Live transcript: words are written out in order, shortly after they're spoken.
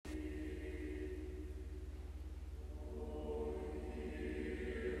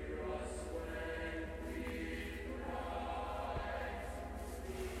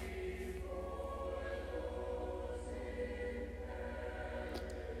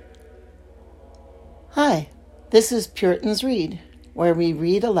This is Puritans Read, where we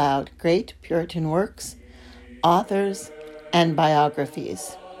read aloud great Puritan works, authors, and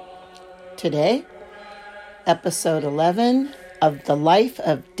biographies. Today, episode 11 of The Life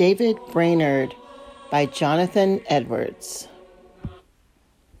of David Brainerd by Jonathan Edwards.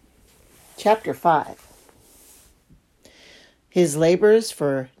 Chapter 5. His labors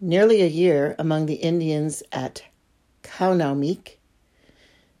for nearly a year among the Indians at Kaunaumik,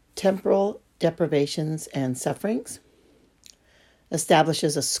 temporal deprivations and sufferings,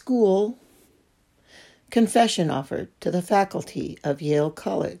 establishes a school, confession offered to the faculty of Yale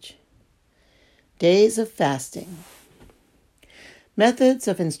College, days of fasting, methods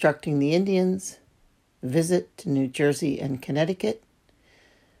of instructing the Indians, visit to New Jersey and Connecticut,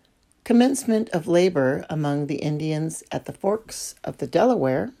 commencement of labor among the Indians at the forks of the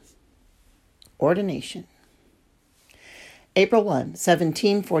Delaware, ordination. April 1,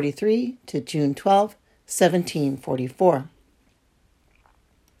 1743 to June 12, 1744.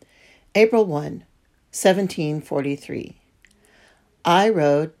 April 1, 1743. I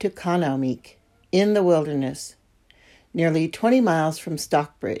rode to Kaunaumik in the wilderness, nearly 20 miles from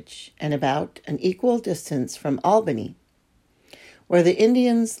Stockbridge and about an equal distance from Albany, where the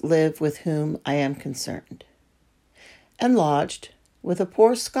Indians live with whom I am concerned, and lodged with a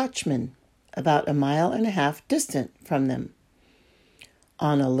poor Scotchman about 1.5 miles distant from them,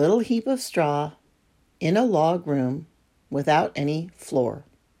 on a little heap of straw in a log room without any floor.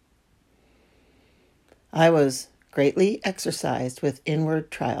 I was greatly exercised with inward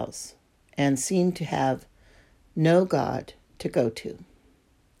trials and seemed to have no God to go to.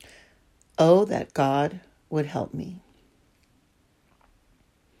 Oh, that God would help me.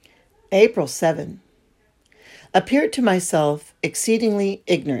 April 7. Appeared to myself exceedingly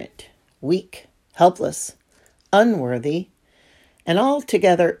ignorant, weak, helpless, unworthy, and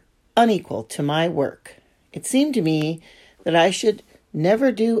altogether unequal to my work. It seemed to me that I should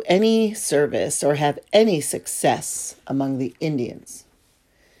never do any service or have any success among the Indians.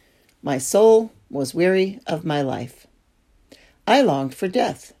 My soul was weary of my life. I longed for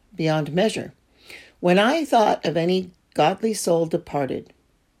death beyond measure. When I thought of any godly soul departed,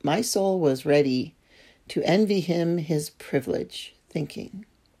 my soul was ready to envy him his privilege, thinking,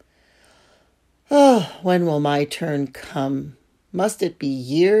 "Oh, when will my turn come? Must it be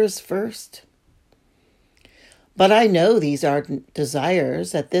years first?" But I know these ardent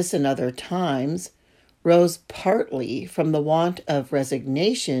desires at this and other times rose partly from the want of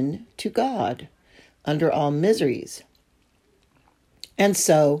resignation to God under all miseries, and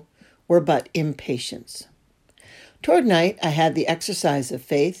so were but impatience. Toward night I had the exercise of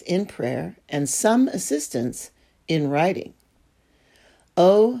faith in prayer and some assistance in writing.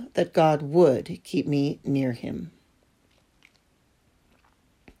 Oh, that God would keep me near him.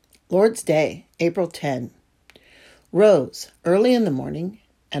 Lord's Day, April 10. Rose early in the morning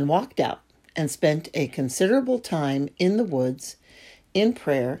and walked out and spent a considerable time in the woods in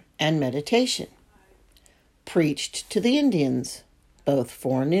prayer and meditation. Preached to the Indians, both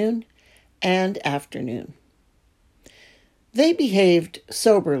forenoon and afternoon. They behaved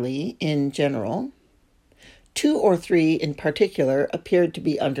soberly in general. 2 or 3 in particular appeared to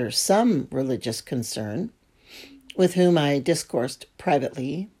be under some religious concern, with whom I discoursed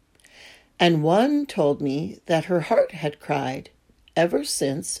privately, and one told me that her heart had cried ever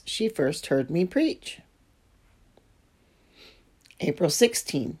since she first heard me preach. April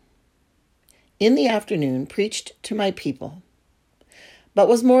 16. In the afternoon preached to my people, but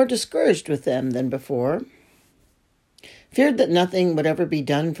was more discouraged with them than before. Feared that nothing would ever be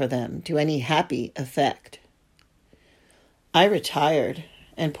done for them to any happy effect. I retired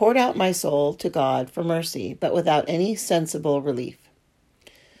and poured out my soul to God for mercy, but without any sensible relief.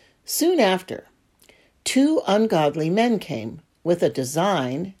 Soon after, 2 ungodly men came, with a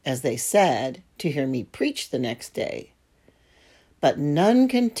design, as they said, to hear me preach the next day. But none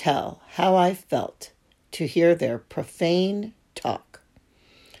can tell how I felt to hear their profane talk.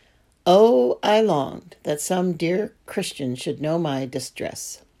 Oh, I longed that some dear Christian should know my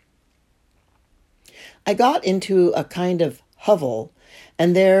distress. I got into a kind of hovel,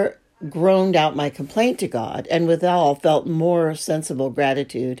 and there groaned out my complaint to God, and withal felt more sensible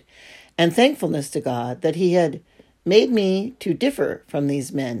gratitude and thankfulness to God that he had made me to differ from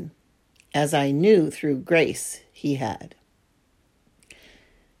these men, as I knew through grace he had.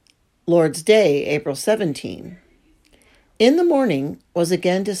 Lord's Day, April 17. In the morning was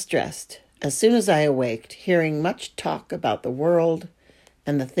again distressed, as soon as I awaked, hearing much talk about the world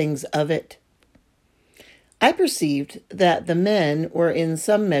and the things of it. I perceived that the men were in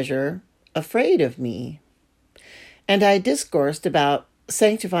some measure afraid of me, and I discoursed about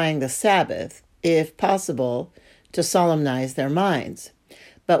sanctifying the Sabbath, if possible, to solemnize their minds.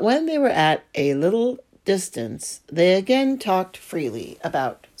 But when they were at a little distance, they again talked freely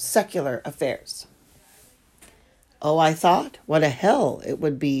about secular affairs. Oh, I thought, what a hell it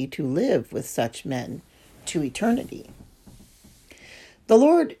would be to live with such men to eternity. The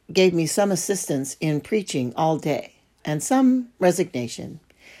Lord gave me some assistance in preaching all day, and some resignation,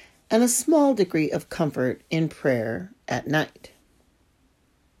 and a small degree of comfort in prayer at night.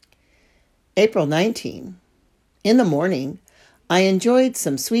 April 19. In the morning, I enjoyed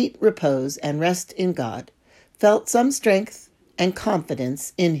some sweet repose and rest in God, felt some strength and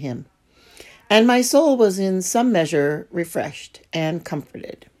confidence in Him, and my soul was in some measure refreshed and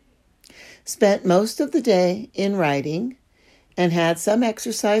comforted. Spent most of the day in writing, and had some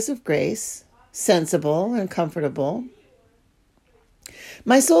exercise of grace, sensible and comfortable.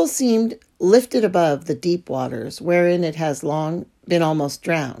 My soul seemed lifted above the deep waters wherein it has long been almost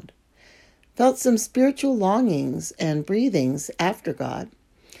drowned. Felt some spiritual longings and breathings after God,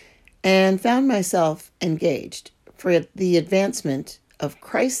 and found myself engaged for the advancement of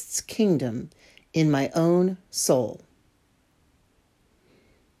Christ's kingdom in my own soul.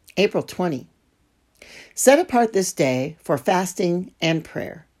 April 20. Set apart this day for fasting and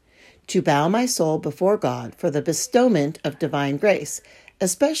prayer, to bow my soul before God for the bestowment of divine grace,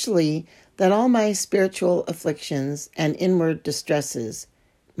 especially that all my spiritual afflictions and inward distresses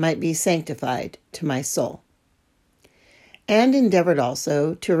might be sanctified to my soul. And endeavored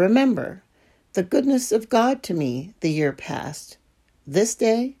also to remember the goodness of God to me the year past, this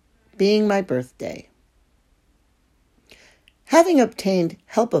day being my birthday. Having obtained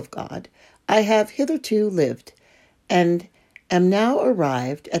help of God, I have hitherto lived, and am now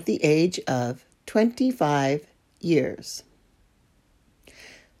arrived at the age of 25 years.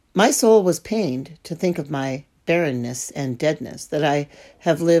 My soul was pained to think of my barrenness and deadness, that I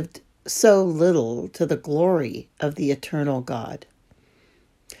have lived so little to the glory of the eternal God.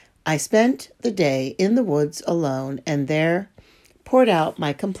 I spent the day in the woods alone, and there poured out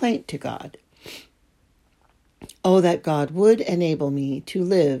my complaint to God. Oh, that God would enable me to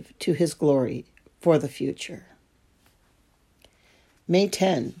live to His glory for the future. May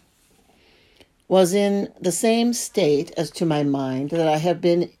 10. Was in the same state as to my mind that I have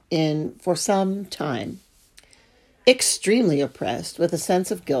been in for some time, extremely oppressed with a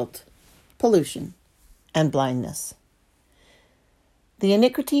sense of guilt, pollution, and blindness. The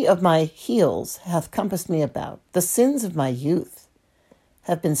iniquity of my heels hath compassed me about. The sins of my youth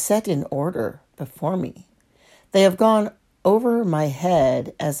have been set in order before me. They have gone over my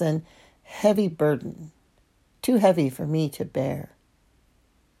head as an heavy burden, too heavy for me to bear.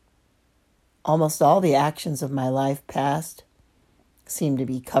 Almost all the actions of my life past seem to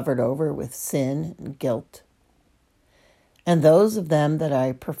be covered over with sin and guilt. And those of them that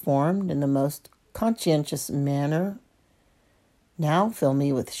I performed in the most conscientious manner now fill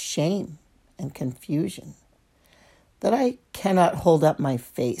me with shame and confusion, that I cannot hold up my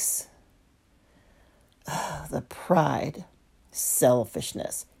face. The pride,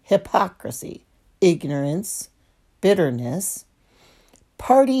 selfishness, hypocrisy, ignorance, bitterness,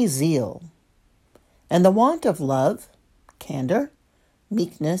 party zeal, and the want of love, candor,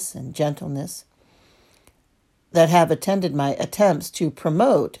 meekness, and gentleness that have attended my attempts to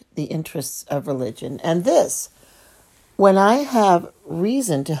promote the interests of religion. And this, when I have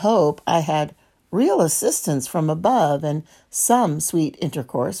reason to hope I had real assistance from above and some sweet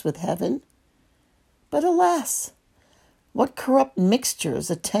intercourse with heaven. But alas, what corrupt mixtures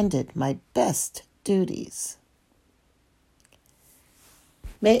attended my best duties.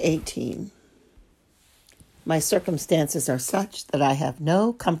 May 18. My circumstances are such that I have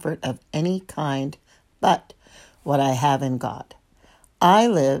no comfort of any kind but what I have in God. I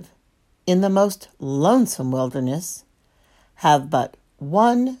live in the most lonesome wilderness, have but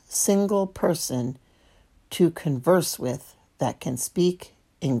one single person to converse with that can speak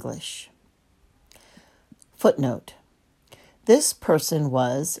English. Footnote. This person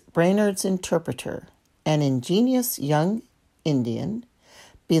was Brainerd's interpreter, an ingenious young Indian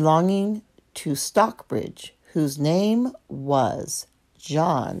belonging to Stockbridge, whose name was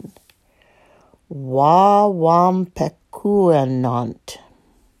John Wawampekuanant.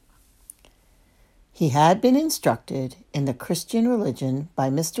 He had been instructed in the Christian religion by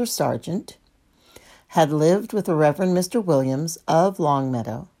Mr. Sargent, had lived with the Reverend Mr. Williams of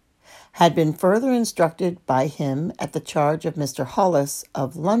Longmeadow, had been further instructed by him at the charge of Mr. Hollis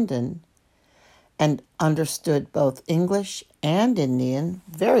of London, and understood both English and Indian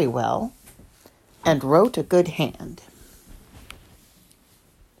very well, and wrote a good hand.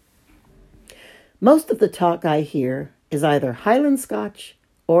 Most of the talk I hear is either Highland Scotch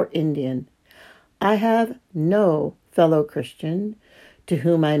or Indian. I have no fellow Christian to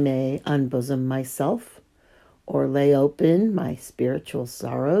whom I may unbosom myself or lay open my spiritual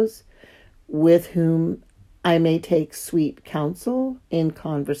sorrows, with whom I may take sweet counsel in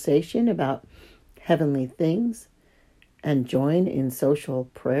conversation about heavenly things and join in social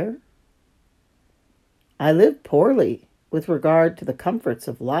prayer. I live poorly with regard to the comforts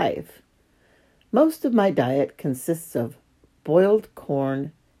of life. Most of my diet consists of boiled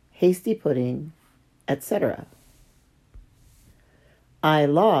corn, hasty pudding, etc. I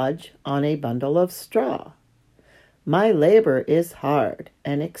lodge on a bundle of straw. My labor is hard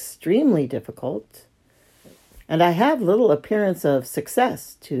and extremely difficult, and I have little appearance of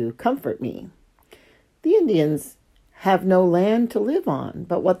success to comfort me. The Indians have no land to live on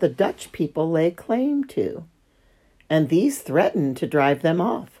but what the Dutch people lay claim to, and these threaten to drive them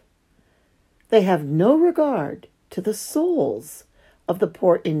off. They have no regard to the souls of the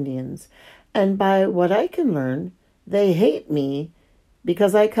poor Indians, and by what I can learn, they hate me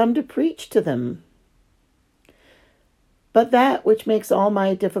because I come to preach to them. But that which makes all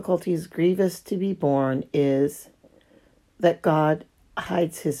my difficulties grievous to be borne is that God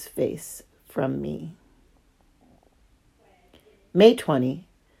hides his face from me. May 20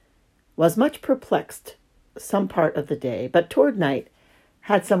 was much perplexed some part of the day, but toward night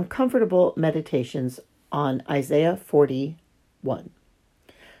had some comfortable meditations on Isaiah 41.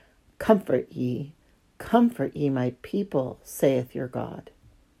 Comfort ye, my people, saith your God,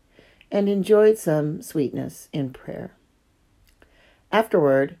 and enjoyed some sweetness in prayer.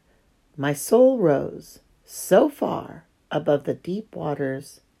 Afterward, my soul rose so far above the deep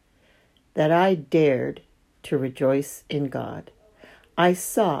waters that I dared to rejoice in God. I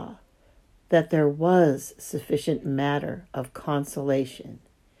saw that there was sufficient matter of consolation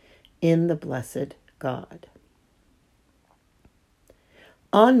in the blessed God.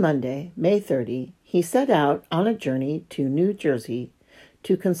 On Monday, May 30, he set out on a journey to New Jersey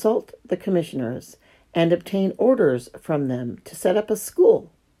to consult the commissioners and obtain orders from them to set up a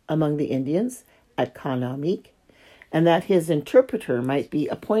school among the Indians at Kahnameek, and that his interpreter might be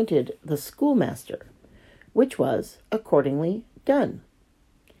appointed the schoolmaster, which was accordingly done.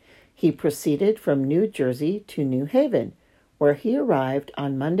 He proceeded from New Jersey to New Haven, where he arrived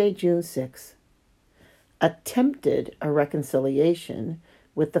on Monday, June 6, attempted a reconciliation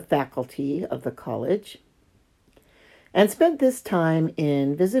with the faculty of the college, and spent this time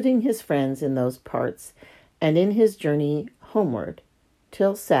in visiting his friends in those parts and in his journey homeward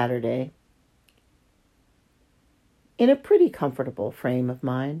till Saturday in a pretty comfortable frame of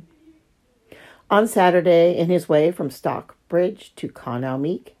mind. On Saturday, in his way from Stockbridge to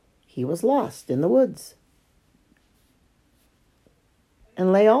Kahnameek, he was lost in the woods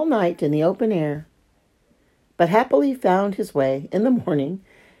and lay all night in the open air, but happily found his way in the morning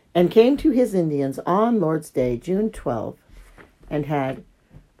and came to his Indians on Lord's Day, June 12, and had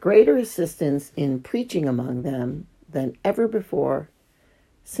greater assistance in preaching among them than ever before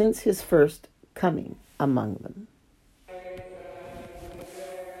since his first coming among them.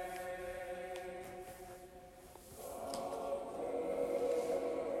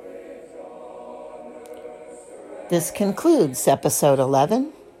 This concludes episode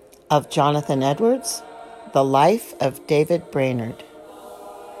 11 of Jonathan Edwards, The Life of David Brainerd.